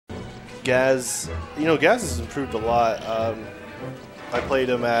Gaz, you know, Gaz has improved a lot. I played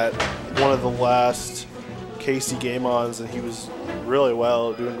him at one of the last KC game-ons, and he was really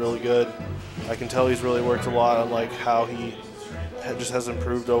well, doing really good. I can tell he's really worked a lot on like how he just has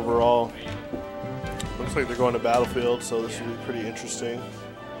improved overall. Looks like they're going to Battlefield, so this will be pretty interesting.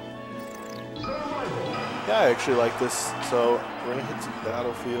 Yeah, I actually like this. So we're gonna hit some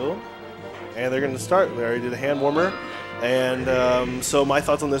Battlefield, and they're gonna start. We already did a hand warmer, and so my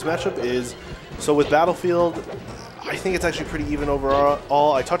thoughts on this matchup is, so with Battlefield, I think it's actually pretty even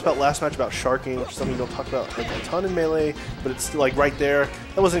overall. I talked about last match about sharking, which is something you don't talk about like a ton in Melee, but it's still like right there.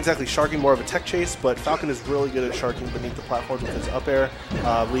 That wasn't exactly sharking, more of a tech chase, but Falcon is really good at sharking beneath the platforms with his up air,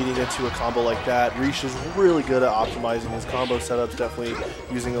 leading into a combo like that. Reesch is really good at optimizing his combo setups, definitely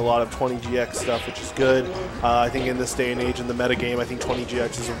using a lot of 20GX stuff, which is good. I think in this day and age in the meta game, I think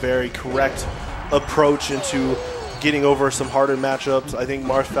 20GX is a very correct approach into getting over some harder matchups. I think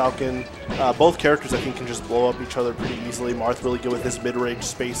Marth, Falcon, both characters I think can just blow up each other pretty easily. Marth really good with his mid-range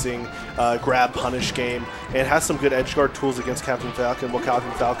spacing, grab punish game, and has some good edge guard tools against Captain Falcon. Well,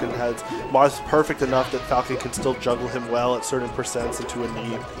 Captain Falcon has Marth's perfect enough that Falcon can still juggle him well at certain percents into a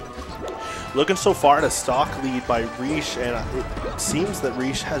knee. Looking so far at a stock lead by Reesch, and it seems that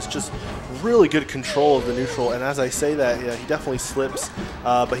Reesch has just really good control of the neutral, and as I say that, yeah, he definitely slips,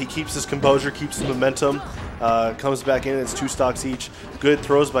 but he keeps his composure, keeps his momentum, comes back in, it's 2 stocks each. Good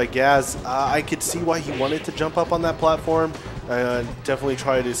throws by Gaz. I could see why he wanted to jump up on that platform. Definitely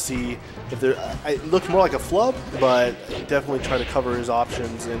try to see if there, it looked more like a flub, but definitely try to cover his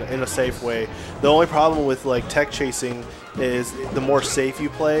options in a safe way. The only problem with like tech chasing is the more safe you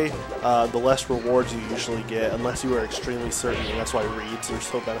play, the less rewards you usually get, unless you are extremely certain, and that's why reads are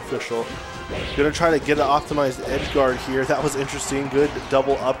so beneficial. Gonna try to get an optimized edge guard here. That was interesting. Good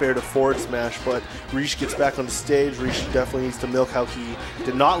double up air to forward smash, but Reesch gets back on the stage. Reesch definitely needs to milk how he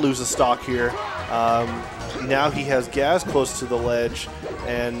did not lose a stock here. Now he has Gaz close to the ledge,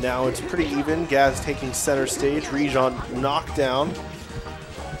 and now it's pretty even. Gaz taking center stage. Reesch on knockdown.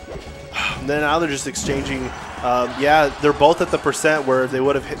 Then now they're just exchanging. Yeah, they're both at the percent where they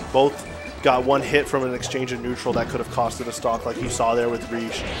would have both got one hit from an exchange of neutral that could have costed a stock, like you saw there with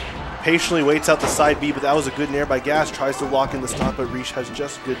Reesch. Patiently waits out the side B, but that was a good nair by Gaz. Tries to lock in the stock, but Reesch has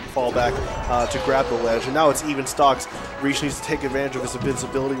just good fallback to grab the ledge. And now it's even stocks. Reesch needs to take advantage of his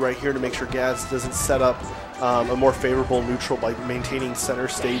invincibility right here to make sure Gaz doesn't set up a more favorable neutral by maintaining center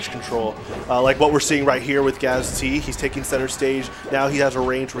stage control. Like what we're seeing right here with Gaz T, he's taking center stage. Now he has a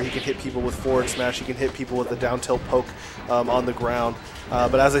range where he can hit people with forward smash. He can hit people with a down tilt poke on the ground.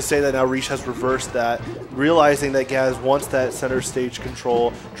 But as I say that now, Reesch has reversed that, realizing that Gaz wants that center stage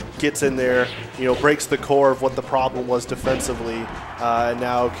control, gets in there, you know, breaks the core of what the problem was defensively, and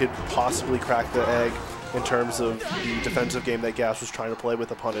now could possibly crack the egg in terms of the defensive game that Gaz was trying to play with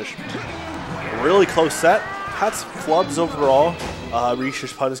the punish. A really close set. Had some flubs overall.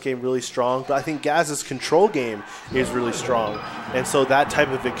 Reesch's punish game really strong, but I think Gaz's control game is really strong, and so that type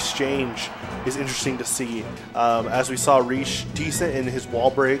of exchange is interesting to see. As we saw, Reesch decent in his wall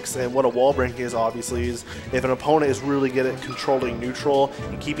breaks, and what a wall break is obviously is if an opponent is really good at controlling neutral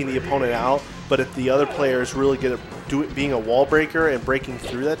and keeping the opponent out, but if the other player is really good at being a wall breaker and breaking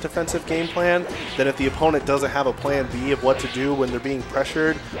through that defensive game plan, then if the opponent doesn't have a plan B of what to do when they're being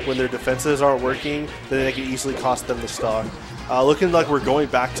pressured, when their defenses aren't working, then it can easily cost them the stock. Looking like we're going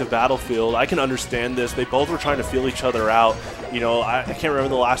back to Battlefield. I can understand this. They both were trying to feel each other out. You know, I can't remember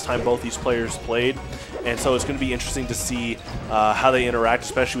the last time both these players played, and so it's going to be interesting to see how they interact,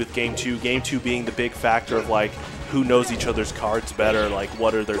 especially with Game 2. Game 2 being the big factor of like who knows each other's cards better, like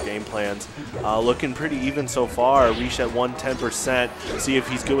what are their game plans. Looking pretty even so far. Reesch at 110%. See if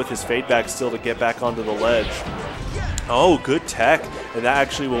he's good with his fade back still to get back onto the ledge. Oh, good tech, and that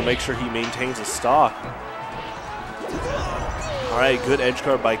actually will make sure he maintains a stock. All right, good edge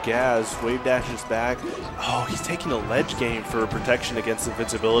guard by Gaz. Wave dashes back. Oh, he's taking a ledge game for protection against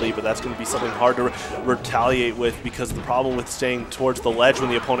invincibility, but that's going to be something hard to retaliate with, because the problem with staying towards the ledge when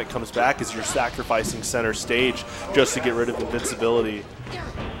the opponent comes back is you're sacrificing center stage just to get rid of invincibility.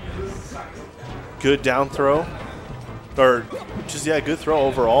 Good down throw. Or just, yeah, good throw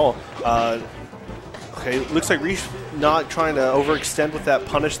overall. Okay, looks like Reesch not trying to overextend with that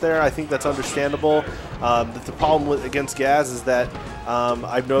punish there. I think that's understandable. The problem against Gaz is that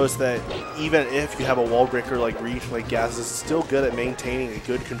I've noticed that even if you have a wall breaker like Reesch, like Gaz is still good at maintaining a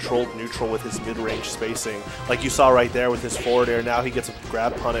good controlled neutral with his mid-range spacing. Like you saw right there with his forward air, now he gets a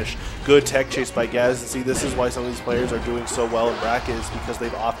grab punish. Good tech chase by Gaz. And see, this is why some of these players are doing so well in bracket, is because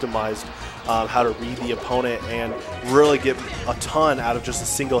they've optimized how to read the opponent and really get a ton out of just a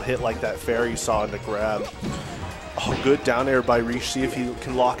single hit like that fair you saw in the grab. Oh, good down air by Reesch. See if he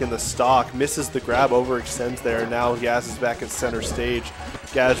can lock in the stock. Misses the grab, overextends there. Now Gaz is back at center stage.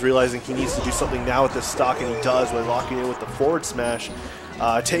 Gaz realizing he needs to do something now with this stock, and he does by locking in with the forward smash.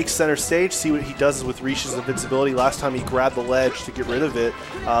 Takes center stage. See what he does with Reesch's invincibility. Last time he grabbed the ledge to get rid of it.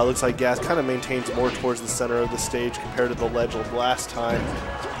 Looks like Gaz kind of maintains more towards the center of the stage compared to the ledge of last time.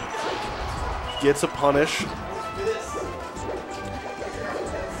 Gets a punish.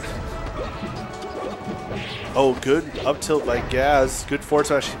 Oh, good up tilt by Gaz. Good forward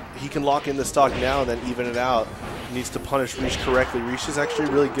smash. He can lock in the stock now and then even it out. He needs to punish Reesch correctly. Reesch is actually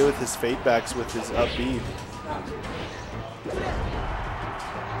really good with his fade backs with his up B.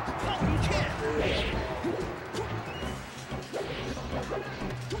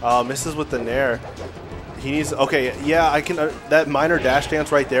 Misses with the nair. He needs, okay, yeah, I can, that minor dash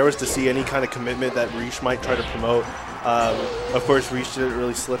dance right there was to see any kind of commitment that Reesch might try to promote. Of course, Reesch didn't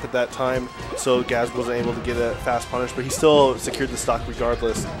really slip at that time, so Gaz wasn't able to get a fast punish, but he still secured the stock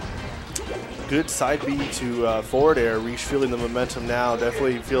regardless. Good side B to forward air. Reesch feeling the momentum now.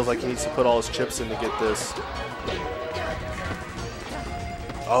 Definitely feels like he needs to put all his chips in to get this.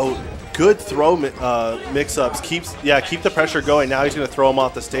 Oh, good throw mix-ups. Keep the pressure going. Now he's going to throw him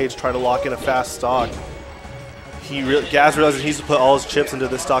off the stage, try to lock in a fast stock. Gaz realizes he needs to put all his chips into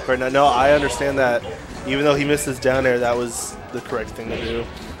this stock right now. No, I understand that. Even though he missed his down air, that was the correct thing to do.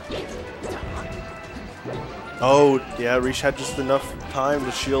 Oh, yeah, Reesch had just enough time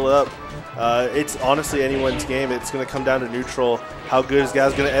to shield up. It's honestly anyone's game. It's going to come down to neutral. How good is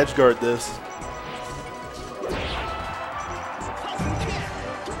Gaz going to edge guard this?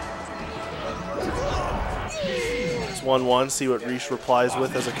 It's 1-1. See what Reesch replies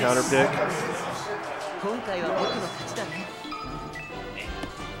with as a counter pick.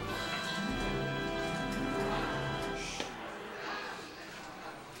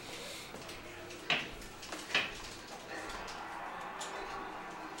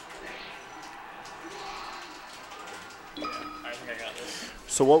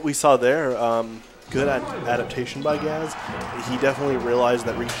 So what we saw there, good adaptation by Gaz. He definitely realized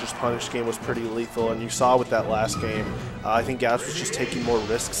that Reesch's punish game was pretty lethal, and you saw with that last game, I think Gaz was just taking more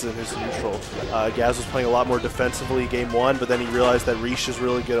risks in his neutral. Gaz was playing a lot more defensively game one, but then he realized that Reesch is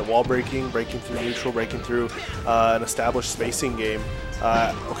really good at wall breaking through neutral, breaking through an established spacing game.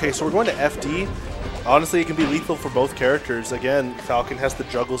 Okay, so we're going to FD. Honestly, it can be lethal for both characters. Again, Falcon has the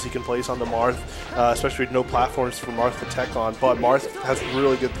juggles he can place on the Marth, especially with no platforms for Marth to tech on. But Marth has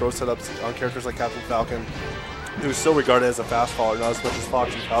really good throw setups on characters like Captain Falcon, who is still regarded as a fast faller, not as much as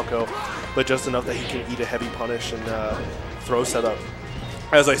Fox and Falco, but just enough that he can eat a heavy punish and throw setup.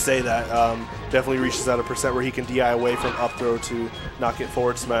 As I say that, definitely reaches out a percent where he can DI away from up throw to not get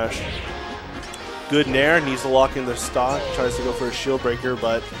forward smash. Good nair, needs to lock in the stock, tries to go for a shield breaker,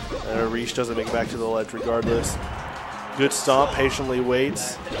 but Reesch doesn't make it back to the ledge regardless. Good stomp, patiently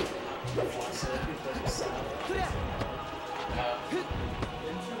waits.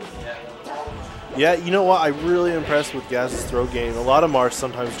 Yeah, you know what? I'm really impressed with Gaz's throw game. A lot of Marths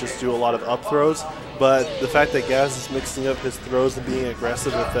sometimes just do a lot of up throws, but the fact that Gaz is mixing up his throws and being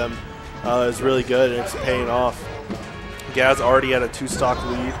aggressive with them is really good, and it's paying off. Gaz already had a 2-stock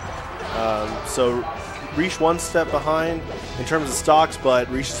lead. So Reesch one step behind in terms of stocks, but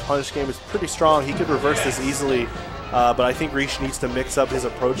Reesch's punish game is pretty strong. He could reverse this easily, but I think Reesch needs to mix up his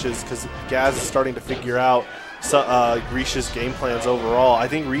approaches because Gaz is starting to figure out Reesch's game plans overall. I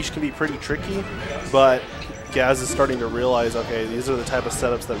think Reesch can be pretty tricky, but Gaz is starting to realize, okay, these are the type of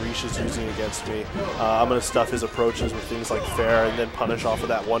setups that Reesch is using against me. I'm going to stuff his approaches with things like fair and then punish off of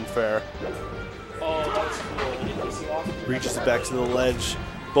that one fair. Reaches it back to the ledge.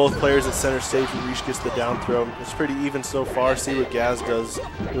 Both players at center stage, and Reesch gets the down throw. It's pretty even so far. See what Gaz does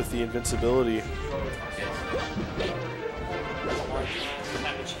with the invincibility.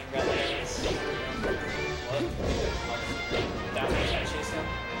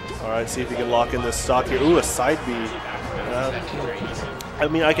 All right, see if he can lock in this stock here. Ooh, a side B. I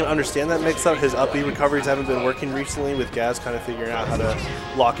mean, I can understand that mix-up. His up B recoveries haven't been working recently, with Gaz kind of figuring out how to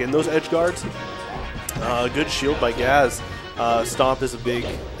lock in those edge guards. Good shield by Gaz. Stomp is a big,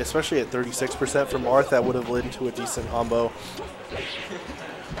 especially at 36% for Marth, that would have led into a decent combo.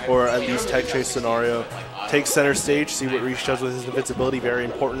 Or at least tech chase scenario. Takes center stage, see what Reesch does with his invincibility, very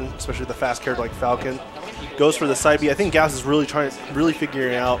important, especially with a fast character like Falcon. Goes for the side B. I think Gaz is really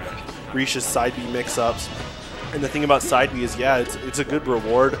figuring out Reesch's side B mix-ups. And the thing about side B is, yeah, it's a good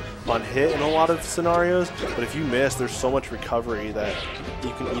reward on hit in a lot of scenarios, but if you miss, there's so much recovery that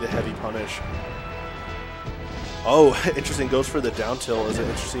you can eat a heavy punish. Oh, interesting, goes for the down tilt as an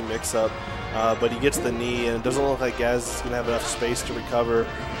interesting mix-up, but he gets the knee, and it doesn't look like Gaz is going to have enough space to recover.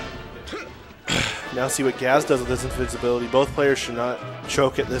 Now see what Gaz does with his invisibility. Both players should not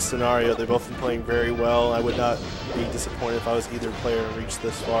choke at this scenario. They've both been playing very well. I would not be disappointed if I was either player and reached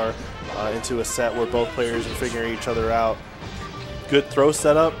this far into a set where both players are figuring each other out. Good throw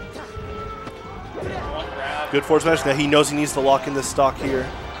setup. Good forward smash. Now he knows he needs to lock in this stock here.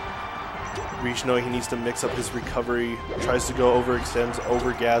 Reesch knowing he needs to mix up his recovery. Tries to go overextends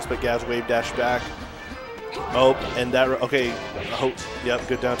over Gaz, but Gaz wave dash back. Oh, and that, okay. Oh, yep,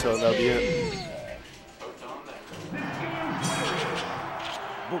 good down tilt. That'll be it.